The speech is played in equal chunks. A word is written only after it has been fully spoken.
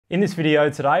In this video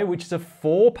today, which is a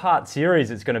 4-part series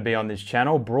that's going to be on this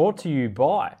channel, brought to you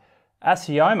by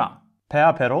Assioma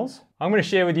power pedals, I'm going to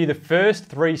share with you the first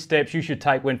 3 steps you should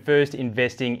take when first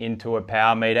investing into a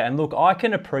power meter. And look, I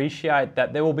can appreciate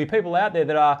that there will be people out there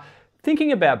that are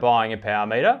thinking about buying a power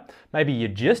meter. Maybe you're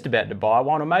just about to buy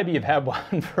one, or maybe you've had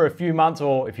one for a few months,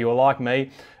 or if you're like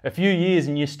me, a few years,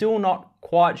 and you're still not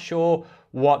quite sure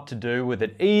what to do with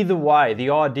it. Either way, the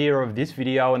idea of this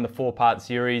video and the 4-part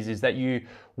series is that you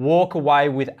walk away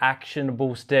with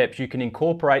actionable steps you can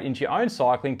incorporate into your own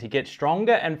cycling to get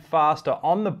stronger and faster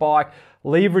on the bike,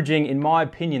 leveraging, in my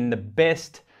opinion, the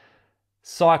best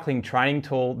cycling training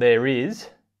tool there is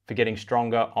for getting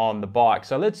stronger on the bike.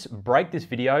 So let's break this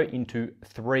video into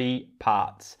 3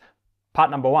 parts. Part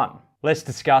number 1, let's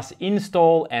discuss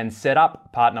install and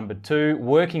setup. Part number 2,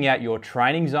 working out your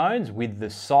training zones with the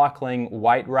cycling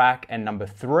weight rack. And number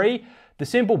 3, the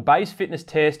simple base fitness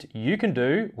test you can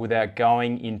do without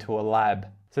going into a lab.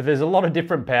 So there's a lot of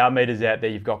different power meters out there.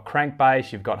 You've got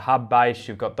crankbase, you've got hub base,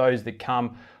 you've got those that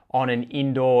come on an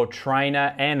indoor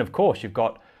trainer, and of course you've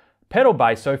got pedal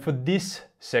base. So for this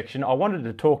section, I wanted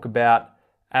to talk about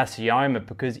Assioma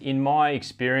because in my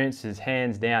experiences,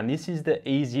 hands down, this is the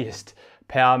easiest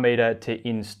power meter to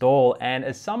install. And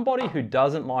as somebody who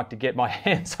doesn't like to get my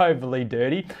hands overly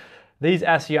dirty, these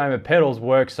Assioma pedals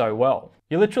work so well.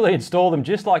 You literally install them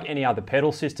just like any other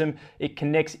pedal system. It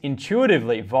connects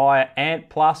intuitively via Ant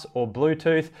Plus or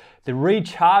Bluetooth. The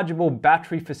rechargeable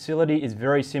battery facility is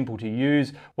very simple to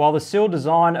use, while the seal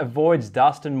design avoids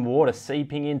dust and water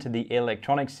seeping into the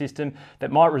electronic system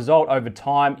that might result over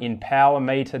time in power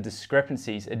meter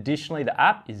discrepancies. Additionally, the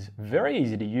app is very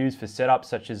easy to use for setups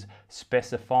such as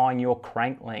specifying your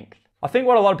crank length. I think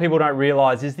what a lot of people don't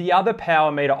realize is the other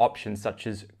power meter options such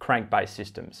as crank-based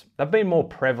systems. They've been more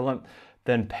prevalent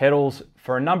than pedals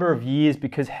for a number of years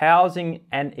because housing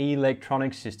an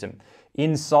electronic system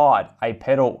inside a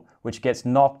pedal, which gets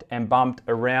knocked and bumped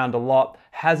around a lot,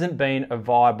 hasn't been a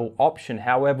viable option.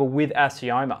 However, with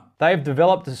Assioma, they've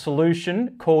developed a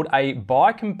solution called a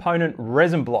bi-component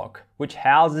resin block, which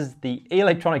houses the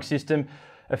electronic system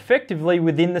effectively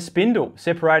within the spindle,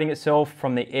 separating itself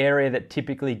from the area that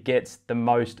typically gets the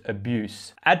most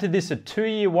abuse. Add to this a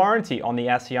 2-year warranty on the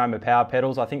Assioma power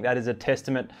pedals. I think that is a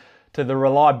testament to the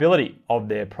reliability of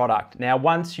their product. Now,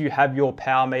 once you have your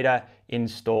power meter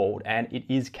installed and it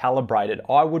is calibrated,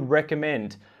 I would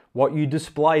recommend what you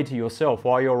display to yourself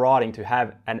while you're riding to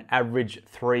have an average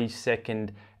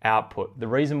 3-second output. The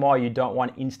reason why you don't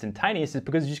want instantaneous is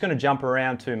because you're just going to jump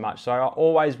around too much. So I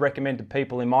always recommend to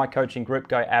people in my coaching group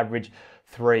go average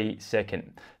 3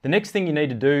 second. The next thing you need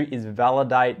to do is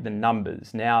validate the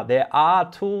numbers. Now, there are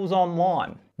tools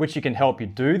online which you can help you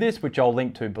do this, which I'll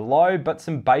link to below, but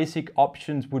some basic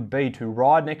options would be to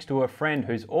ride next to a friend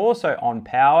who's also on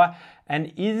power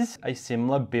and is a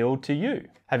similar build to you.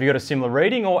 Have you got a similar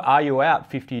reading, or are you out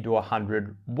 50 to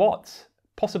 100 watts?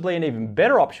 Possibly an even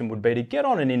better option would be to get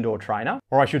on an indoor trainer,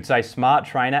 or I should say smart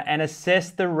trainer, and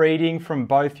assess the reading from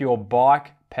both your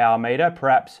bike power meter,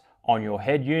 perhaps on your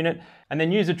head unit, and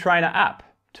then use a trainer app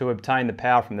to obtain the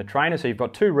power from the trainer. So you've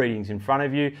got 2 readings in front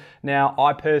of you. Now,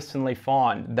 I personally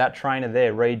find that trainer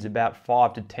there reads about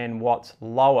 5 to 10 watts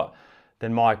lower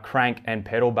than my crank and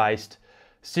pedal based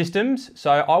systems.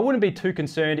 So I wouldn't be too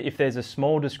concerned if there's a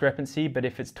small discrepancy, but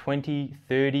if it's 20,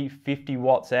 30, 50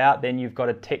 watts out, then you've got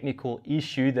a technical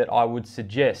issue that I would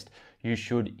suggest you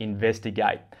should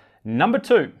investigate. Number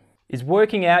 2 is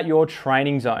working out your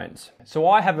training zones. So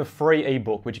I have a free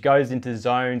ebook which goes into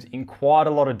zones in quite a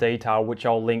lot of detail, which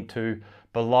I'll link to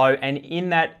below. And in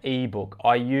that ebook,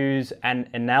 I use an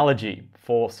analogy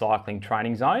for cycling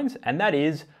training zones, and that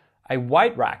is a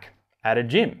weight rack at a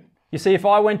gym. You see, if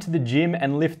I went to the gym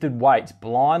and lifted weights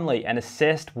blindly and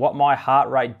assessed what my heart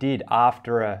rate did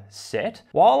after a set,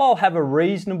 while I'll have a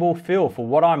reasonable feel for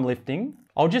what I'm lifting,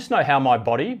 I'll just know how my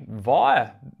body,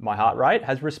 via my heart rate,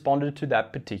 has responded to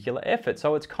that particular effort.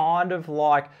 So it's kind of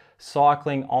like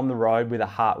cycling on the road with a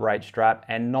heart rate strap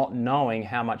and not knowing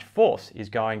how much force is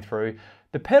going through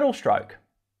the pedal stroke.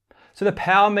 So the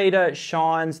power meter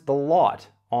shines the light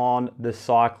on the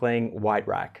cycling weight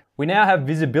rack. We now have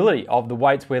visibility of the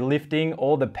weights we're lifting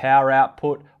or the power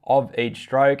output of each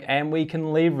stroke, and we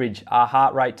can leverage our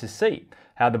heart rate to see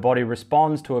how the body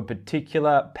responds to a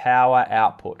particular power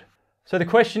output. So the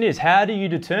question is, how do you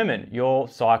determine your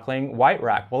cycling weight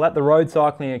rack? Well, at the Road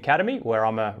Cycling Academy, where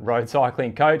I'm a road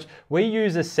cycling coach, we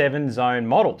use a 7-zone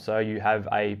model. So you have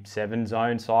a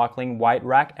 7-zone cycling weight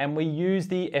rack, and we use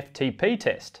the FTP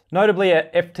test. Notably, a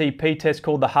FTP test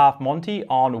called the Half Monty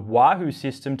on Wahoo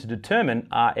system to determine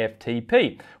our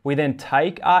FTP. We then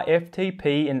take our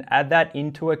FTP and add that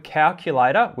into a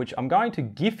calculator, which I'm going to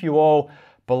GIF you all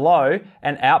below,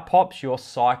 and out pops your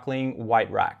cycling weight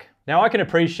rack. Now, I can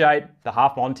appreciate the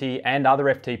Half Monty and other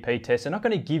FTP tests are not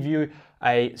going to give you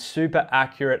a super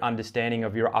accurate understanding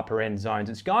of your upper end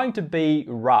zones. It's going to be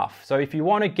rough. So if you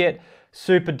want to get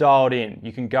super dialed in,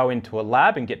 you can go into a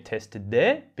lab and get tested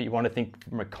there, but you want to think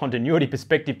from a continuity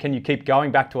perspective, can you keep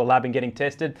going back to a lab and getting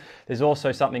tested? There's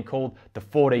also something called the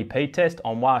 4DP test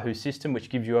on Wahoo system, which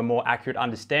gives you a more accurate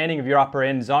understanding of your upper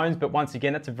end zones. But once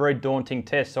again, that's a very daunting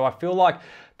test. So I feel like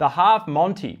the Half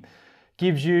Monty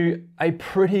gives you a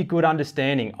pretty good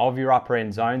understanding of your upper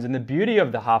end zones. And the beauty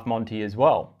of the Half Monty as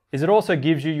well is it also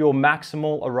gives you your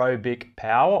maximal aerobic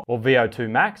power, or VO2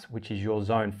 max, which is your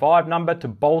zone 5 number, to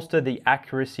bolster the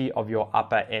accuracy of your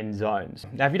upper end zones.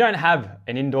 Now, if you don't have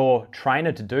an indoor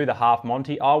trainer to do the Half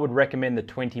Monty, I would recommend the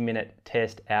 20-minute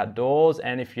test outdoors.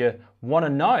 And if you want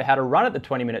to know how to run at the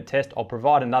 20-minute test, I'll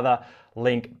provide another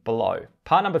link below.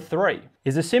 Part number 3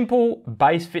 is a simple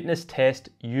base fitness test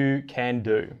you can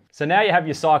do. So now you have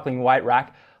your cycling weight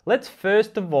rack. Let's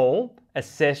first of all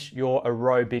assess your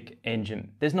aerobic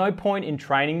engine. There's no point in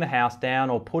training the house down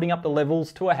or putting up the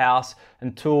levels to a house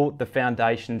until the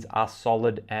foundations are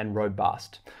solid and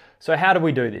robust. So how do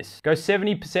we do this? Go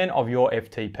 70% of your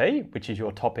FTP, which is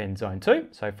your top end zone 2.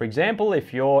 So for example,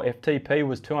 if your FTP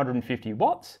was 250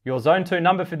 watts, your zone 2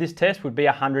 number for this test would be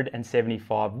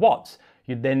 175 watts.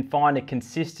 You'd then find a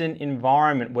consistent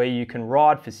environment where you can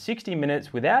ride for 60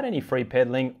 minutes without any free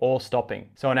pedaling or stopping.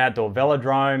 So an outdoor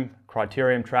velodrome,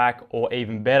 criterium track, or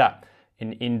even better,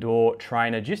 an indoor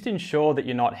trainer. Just ensure that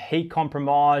you're not heat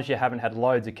compromised, you haven't had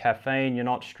loads of caffeine, you're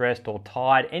not stressed or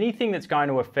tired, anything that's going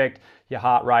to affect your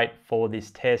heart rate for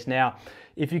this test. Now,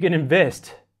 if you can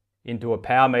invest into a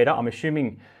power meter, I'm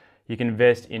assuming you can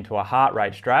invest into a heart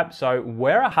rate strap. So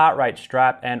wear a heart rate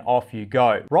strap and off you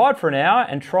go. Ride for an hour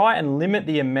and try and limit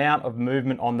the amount of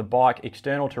movement on the bike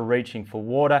external to reaching for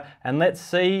water, and let's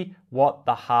see what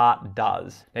the heart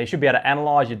does. Now, you should be able to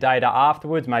analyze your data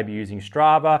afterwards, maybe using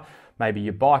Strava, maybe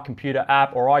your bike computer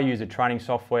app, or I use a training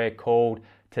software called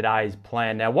Today's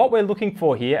Plan. Now, what we're looking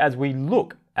for here, as we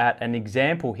look at an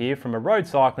example here from a Road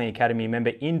Cycling Academy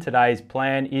member in Today's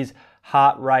Plan, is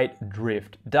heart rate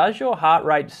drift. Does your heart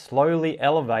rate slowly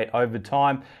elevate over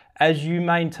time as you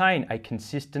maintain a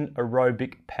consistent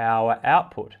aerobic power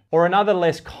output? Or another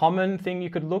less common thing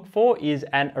you could look for is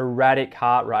an erratic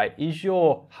heart rate. Is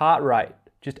your heart rate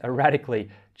just erratically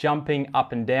jumping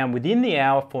up and down within the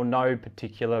hour for no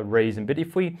particular reason? But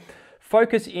if we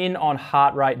focus in on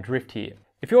heart rate drift here,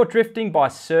 if you're drifting by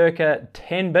circa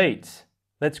 10 beats,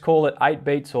 let's call it 8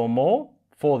 beats or more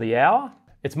for the hour,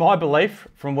 it's my belief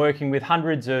from working with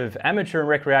hundreds of amateur and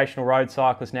recreational road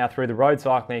cyclists now through the Road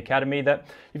Cycling Academy that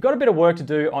you've got a bit of work to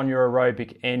do on your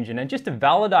aerobic engine. And just to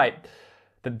validate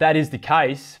that that is the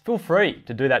case, feel free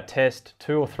to do that test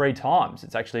 2 or 3 times.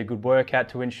 It's actually a good workout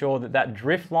to ensure that that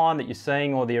drift line that you're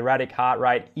seeing or the erratic heart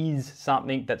rate is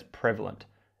something that's prevalent.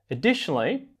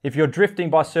 Additionally, if you're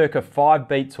drifting by circa 5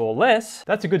 beats or less,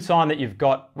 that's a good sign that you've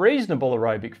got reasonable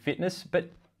aerobic fitness, but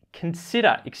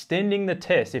consider extending the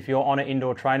test if you're on an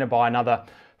indoor trainer by another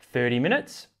 30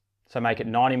 minutes. So make it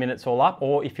 90 minutes all up,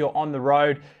 or if you're on the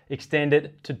road, extend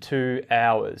it to 2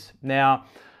 hours. Now,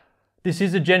 this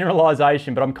is a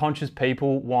generalization, but I'm conscious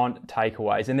people want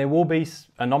takeaways, and there will be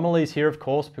anomalies here, of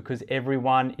course, because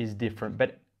everyone is different.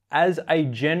 But as a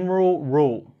general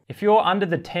rule, if you're under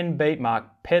the 10 beat mark,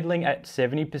 pedaling at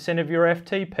 70% of your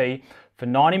FTP for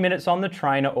 90 minutes on the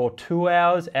trainer or 2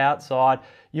 hours outside,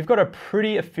 you've got a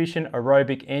pretty efficient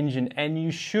aerobic engine, and you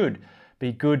should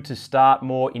be good to start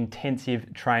more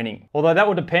intensive training. Although that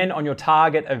will depend on your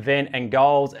target event and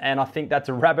goals, and I think that's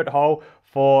a rabbit hole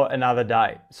for another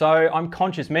day. So I'm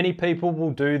conscious many people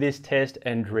will do this test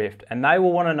and drift, and they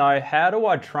will want to know, how do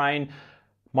I train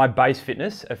my base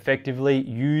fitness effectively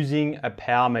using a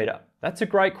power meter? That's a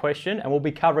great question, and we'll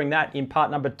be covering that in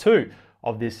part number 2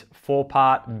 of this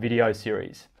 4-part video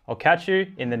series. I'll catch you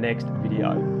in the next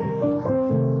video.